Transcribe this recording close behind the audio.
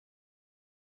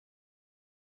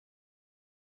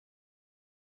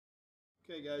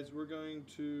Okay guys, we're going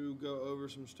to go over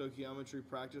some stoichiometry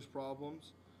practice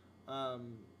problems.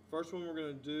 First one we're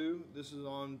going to do, this is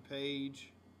on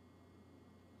page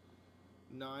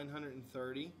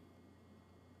 930.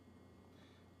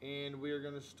 And we are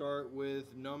going to start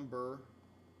with number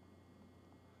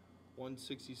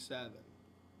 167.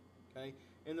 Okay?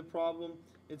 In the problem,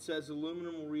 it says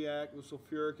aluminum will react with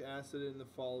sulfuric acid in the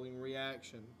following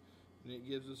reaction. And it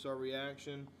gives us our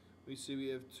reaction. We see we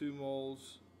have 2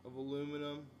 moles of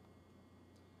aluminum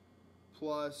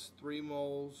plus 3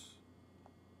 moles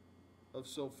of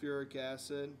sulfuric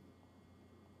acid,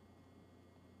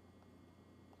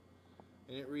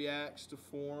 and it reacts to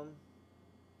form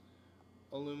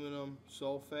aluminum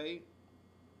sulfate,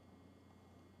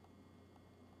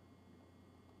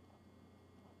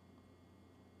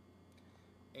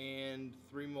 and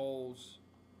 3 moles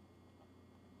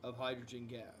of hydrogen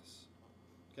gas.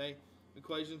 Okay, the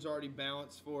equation's already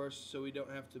balanced for us, so we don't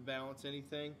have to balance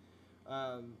anything.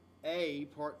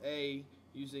 Part A,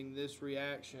 using this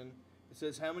reaction, it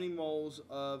says how many moles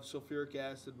of sulfuric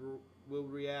acid will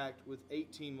react with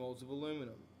 18 moles of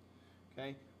aluminum.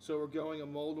 Okay, so we're going a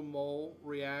mole to mole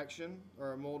reaction,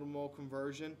 or a mole to mole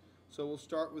conversion. So we'll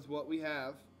start with what we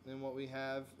have, and what we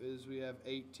have is we have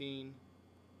 18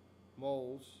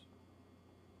 moles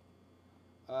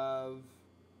of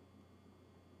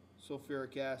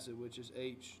sulfuric acid, which is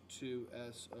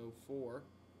H2SO4,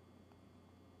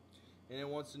 and it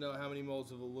wants to know how many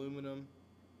moles of aluminum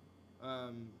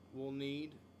we'll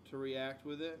need to react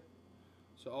with it.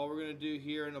 So all we're going to do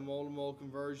here in a mole to mole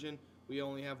conversion, we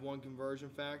only have one conversion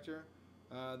factor.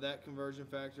 That conversion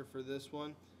factor for this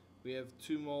one, we have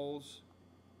 2 moles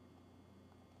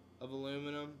of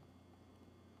aluminum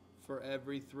for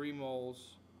every 3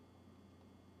 moles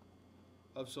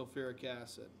of sulfuric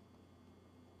acid.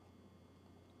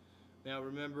 Now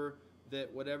remember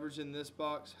that whatever's in this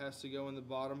box has to go in the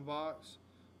bottom box,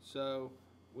 so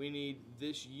we need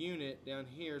this unit down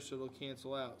here so it'll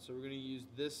cancel out. So we're going to use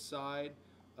this side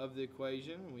of the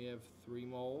equation. We have 3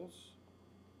 moles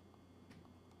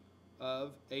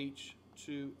of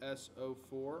H2SO4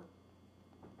 for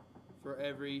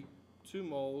every 2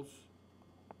 moles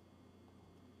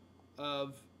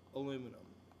of aluminum.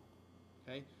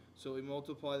 Okay, so we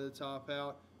multiply the top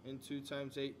out, and 2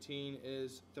 times 18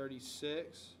 is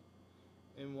 36,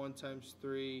 and 1 times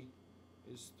 3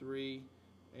 is 3,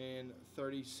 and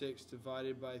 36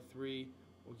 divided by 3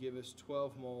 will give us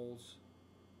 12 moles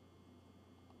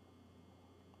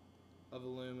of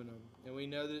aluminum. And we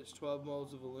know that it's 12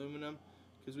 moles of aluminum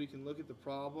because we can look at the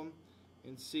problem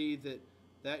and see that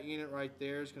that unit right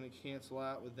there is going to cancel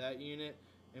out with that unit,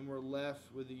 and we're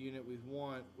left with the unit we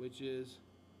want, which is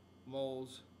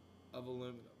moles of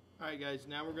aluminum. Alright guys,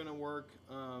 now we're going to work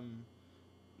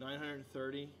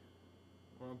 930.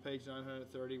 We're on page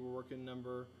 930. We're working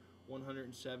number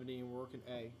 170, and we're working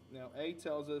A. Now A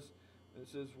tells us, it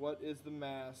says what is the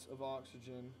mass of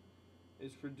oxygen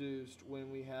is produced when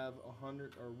we have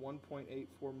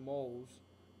 1.84 moles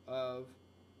of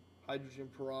hydrogen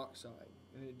peroxide,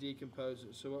 and it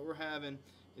decomposes. So what we're having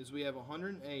is we have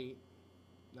 108,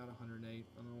 not 108, I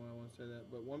don't know why I want to say that,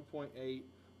 but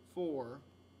 1.84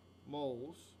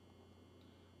 moles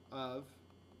of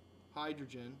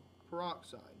hydrogen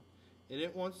peroxide, and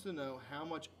it wants to know how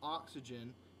much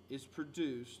oxygen is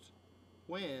produced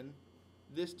when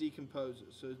this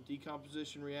decomposes. So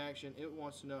decomposition reaction, it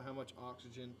wants to know how much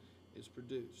oxygen is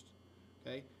produced.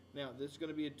 Okay, now this is going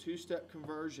to be a 2-step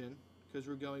conversion because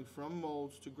we're going from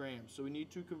moles to grams, so we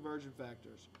need 2 conversion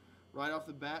factors. Right off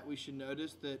the bat, we should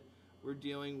notice that we're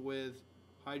dealing with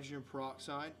hydrogen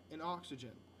peroxide and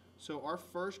oxygen. So our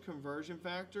first conversion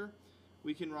factor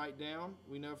we can write down,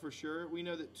 we know for sure, we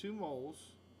know that 2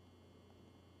 moles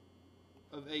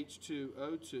of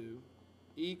H2O2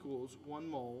 equals 1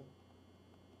 mole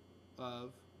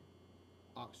of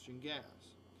oxygen gas.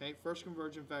 Okay, first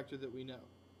conversion factor that we know.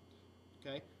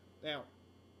 Okay, now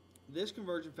this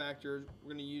conversion factor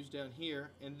we're going to use down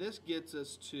here, and this gets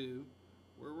us to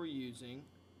where we're using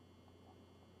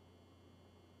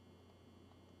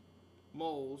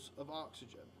moles of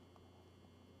oxygen.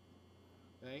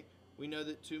 Okay, we know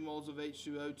that 2 moles of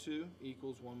H2O2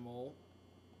 equals 1 mole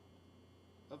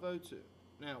of O2.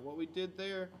 Now what we did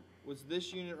there was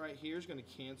this unit right here is going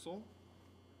to cancel,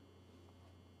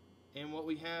 and what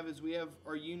we have is we have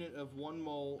our unit of 1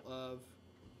 mole of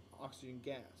oxygen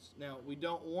gas. Now we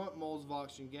don't want moles of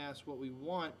oxygen gas. What we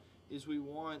want is we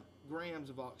want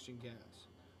grams of oxygen gas.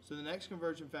 So the next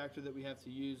conversion factor that we have to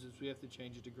use is we have to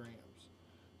change it to grams.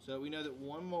 So we know that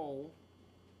 1 mole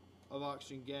of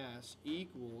oxygen gas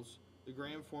equals the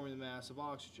gram forming the mass of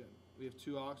oxygen. We have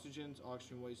 2 oxygens,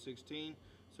 oxygen weighs 16,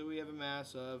 so we have a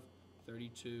mass of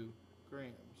 32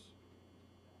 grams.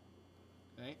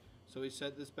 Okay, so we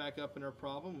set this back up in our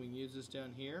problem. We can use this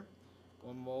down here.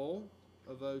 1 mole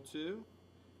of O2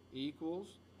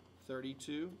 equals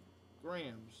 32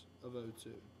 grams of O2.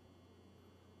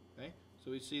 Okay,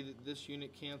 so we see that this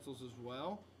unit cancels as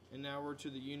well. And now we're to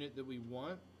the unit that we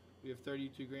want. We have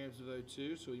 32 grams of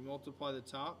O2, so we multiply the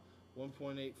top,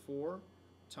 1.84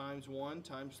 times 1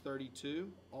 times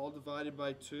 32, all divided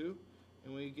by 2,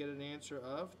 and we get an answer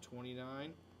of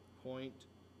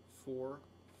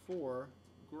 29.44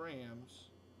 grams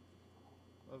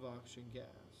of oxygen gas.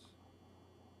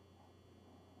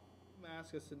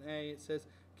 Ask us in A, it says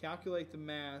calculate the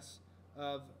mass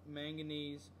of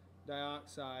manganese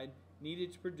dioxide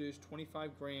needed to produce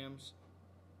 25 grams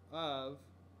of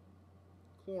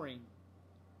chlorine,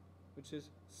 which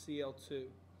is Cl2.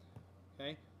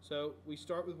 Okay, so we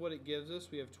start with what it gives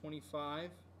us. We have 25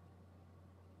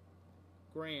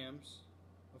 grams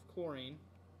of chlorine,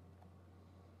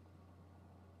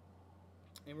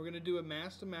 and we're going to do a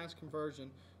mass-to-mass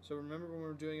conversion. So remember, when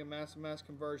we're doing a mass-to-mass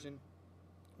conversion,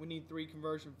 we need 3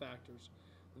 conversion factors.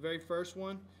 The very first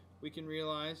one we can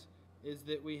realize is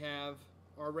that we have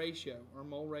our ratio, our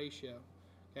mole ratio.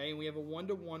 Okay, and we have a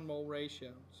 1-to-1 mole ratio.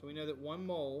 So we know that 1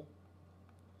 mole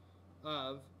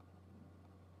of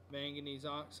manganese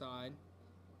oxide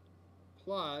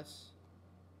plus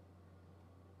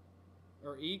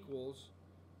or equals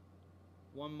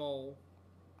 1 mole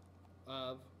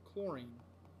of chlorine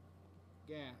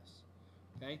gas.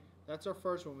 Okay, that's our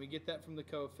first one. We get that from the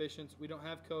coefficients. We don't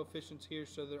have coefficients here,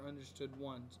 so they're understood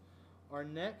ones. Our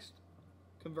next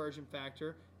conversion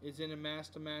factor is in a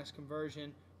mass-to-mass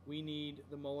conversion. We need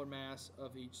the molar mass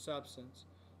of each substance.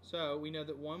 So we know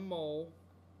that 1 mole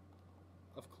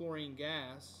of chlorine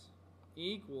gas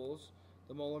equals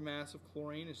the molar mass of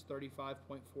chlorine is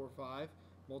 35.45.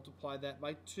 Multiply that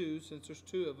by 2 since there's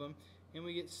 2 of them, and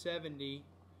we get 70.9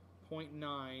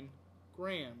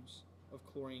 grams of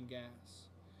chlorine gas.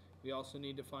 We also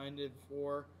need to find it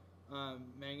for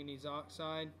manganese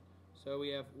oxide. So we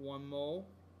have 1 mole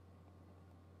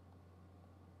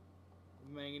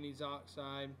of manganese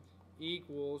oxide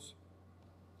equals,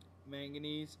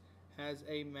 manganese has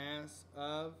a mass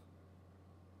of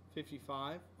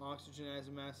 55, oxygen has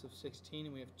a mass of 16,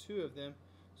 and we have 2 of them,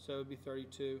 so it would be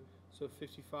 32. So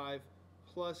 55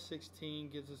 plus 16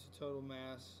 gives us a total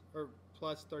mass, or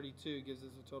plus 32 gives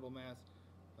us a total mass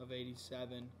of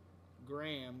 87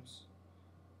 grams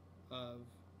of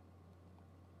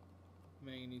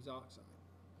manganese oxide.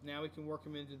 Now we can work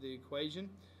them into the equation.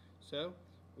 So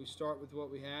we start with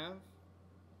what we have,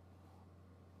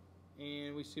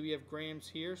 and we see we have grams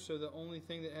here, so the only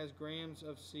thing that has grams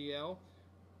of Cl2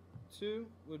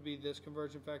 would be this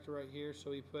conversion factor right here.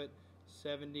 So we put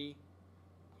 70.9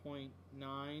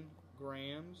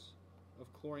 grams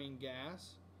of chlorine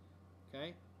gas,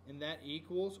 okay, and that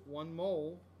equals 1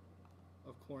 mole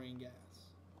of chlorine gas.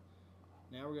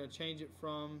 Now we're going to change it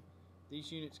from,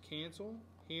 these units cancel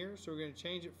here, so we're going to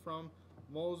change it from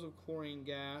moles of chlorine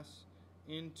gas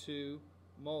into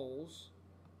moles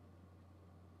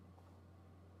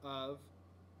of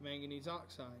manganese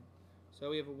oxide.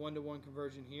 So we have a 1-to-1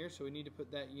 conversion here, so we need to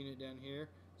put that unit down here,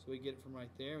 so we get it from right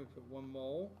there. We put 1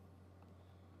 mole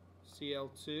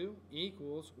Cl2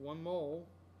 equals 1 mole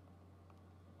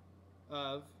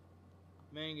of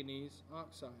manganese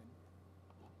oxide.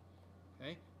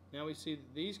 Okay, now we see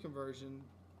that these conversions,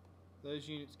 those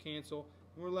units cancel,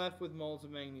 and we're left with moles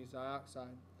of manganese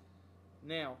dioxide.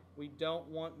 Now, we don't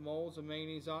want moles of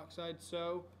manganese oxide,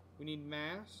 so we need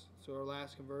mass. So our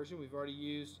last conversion, we've already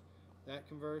used that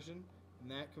conversion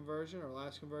and that conversion. Our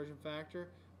last conversion factor,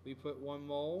 we put 1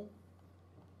 mole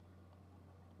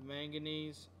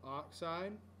manganese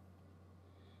oxide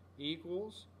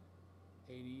equals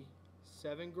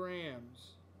 87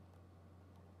 grams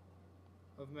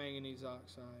of manganese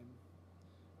oxide.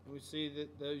 And we see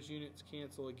that those units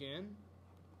cancel again,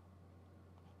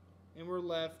 and we're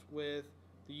left with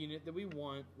the unit that we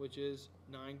want, which is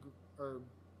 9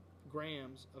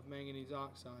 grams of manganese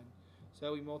oxide.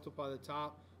 So we multiply the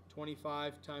top,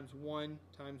 25 times 1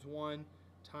 times 1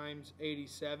 times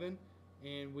 87,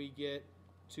 and we get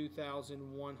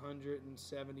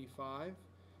 2,175.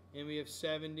 And we have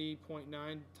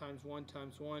 70.9 times 1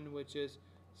 times 1, which is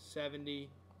 70.9.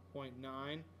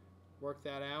 Work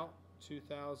that out,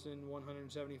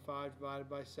 2,175 divided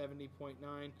by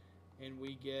 70.9, and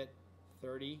we get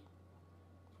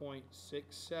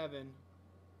 30.67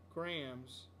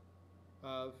 grams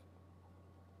of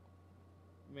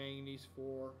manganese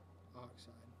 4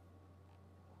 oxide.